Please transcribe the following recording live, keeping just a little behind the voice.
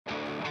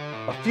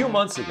A few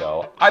months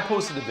ago, I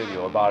posted a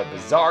video about a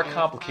bizarre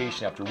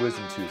complication after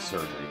wisdom tooth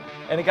surgery,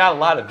 and it got a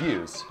lot of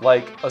views,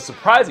 like a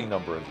surprising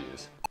number of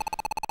views.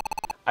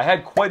 I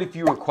had quite a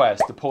few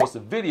requests to post a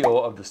video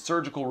of the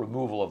surgical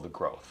removal of the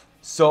growth.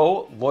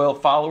 So, loyal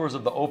followers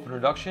of the open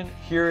reduction,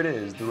 here it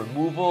is, the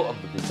removal of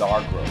the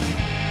bizarre growth.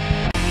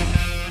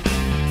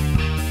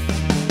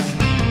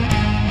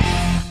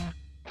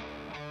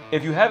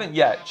 If you haven't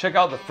yet, check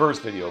out the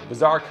first video,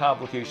 Bizarre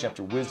Complication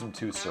After Wisdom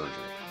Tooth Surgery.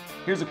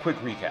 Here's a quick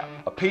recap.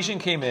 A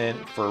patient came in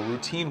for a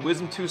routine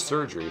wisdom tooth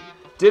surgery,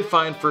 did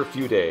fine for a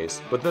few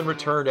days, but then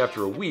returned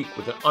after a week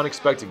with an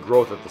unexpected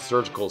growth at the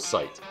surgical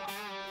site.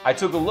 I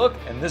took a look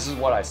and this is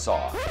what I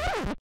saw.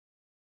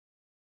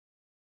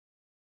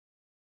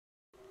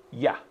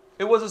 Yeah,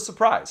 it was a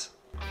surprise.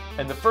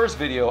 In the first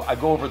video, I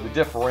go over the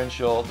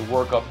differential, the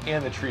workup,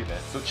 and the treatment,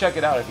 so check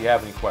it out if you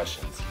have any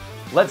questions.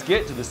 Let's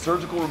get to the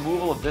surgical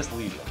removal of this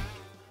lesion.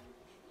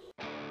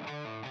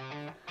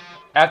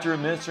 After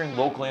administering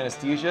local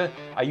anesthesia,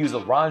 I use a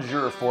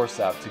rongeur or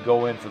forceps to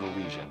go in for the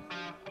lesion.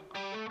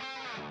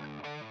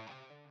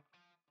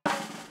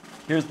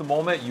 Here's the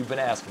moment you've been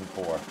asking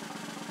for.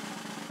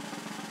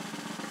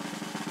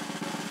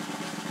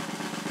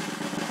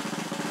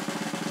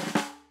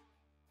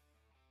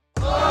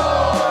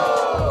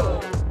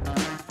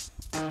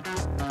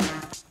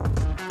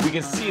 We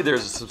can see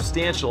there's a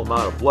substantial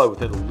amount of blood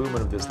within the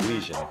lumen of this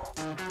lesion.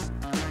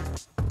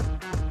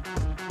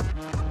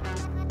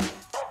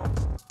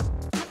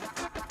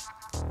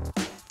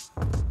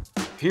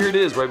 Here it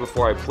is right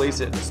before I place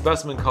it in the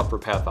specimen cup for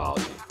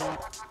pathology.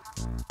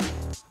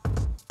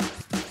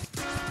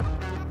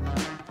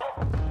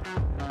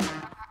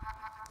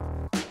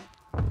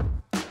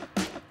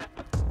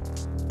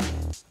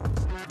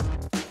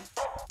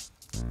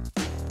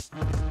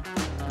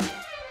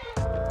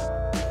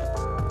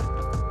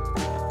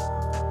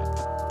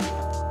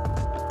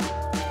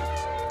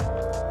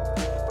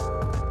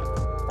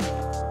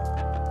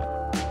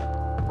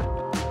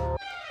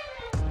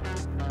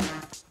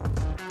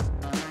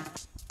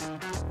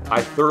 I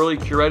thoroughly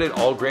curetted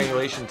all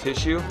granulation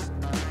tissue.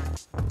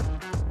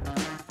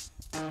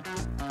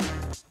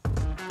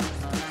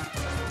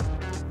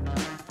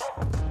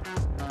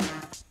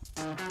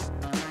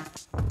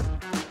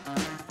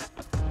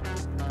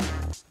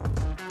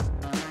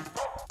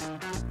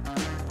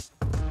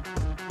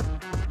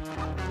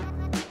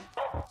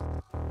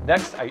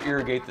 Next, I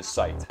irrigate the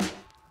site.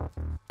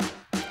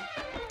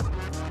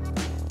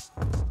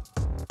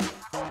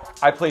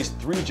 I placed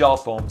 3 gel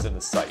foams in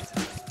the site.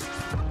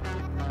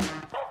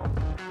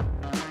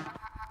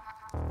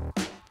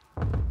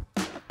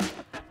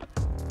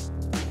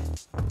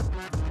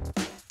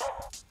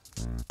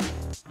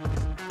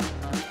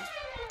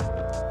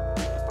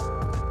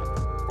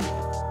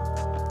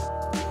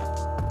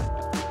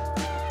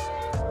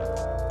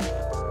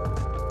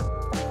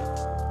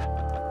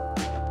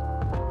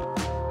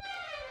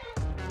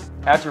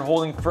 After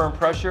holding firm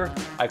pressure,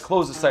 I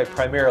close the site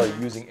primarily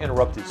using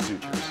interrupted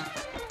sutures.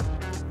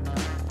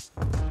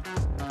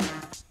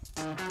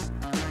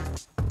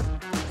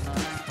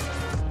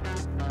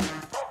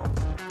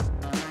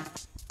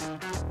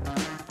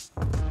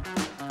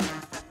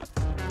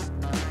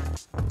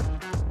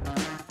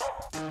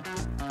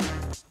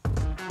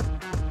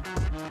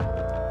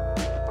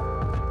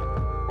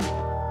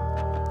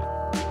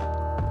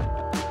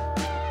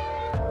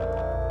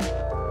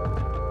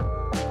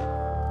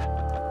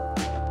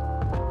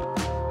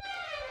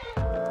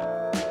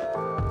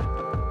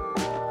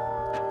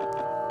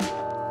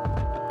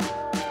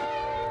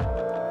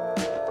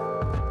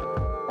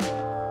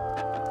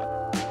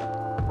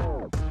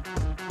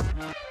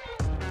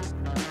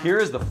 Here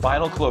is the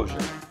final closure.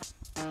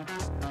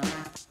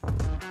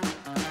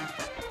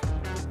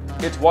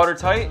 It's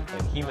watertight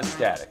and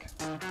hemostatic.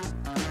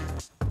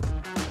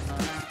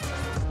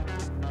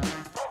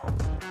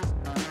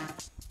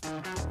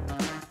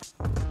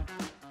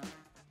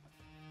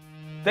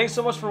 Thanks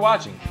so much for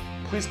watching.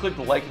 Please click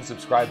the like and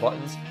subscribe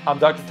buttons. I'm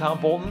Dr. Tom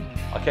Bolton.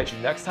 I'll catch you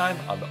next time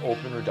on the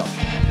Open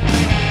Reduction.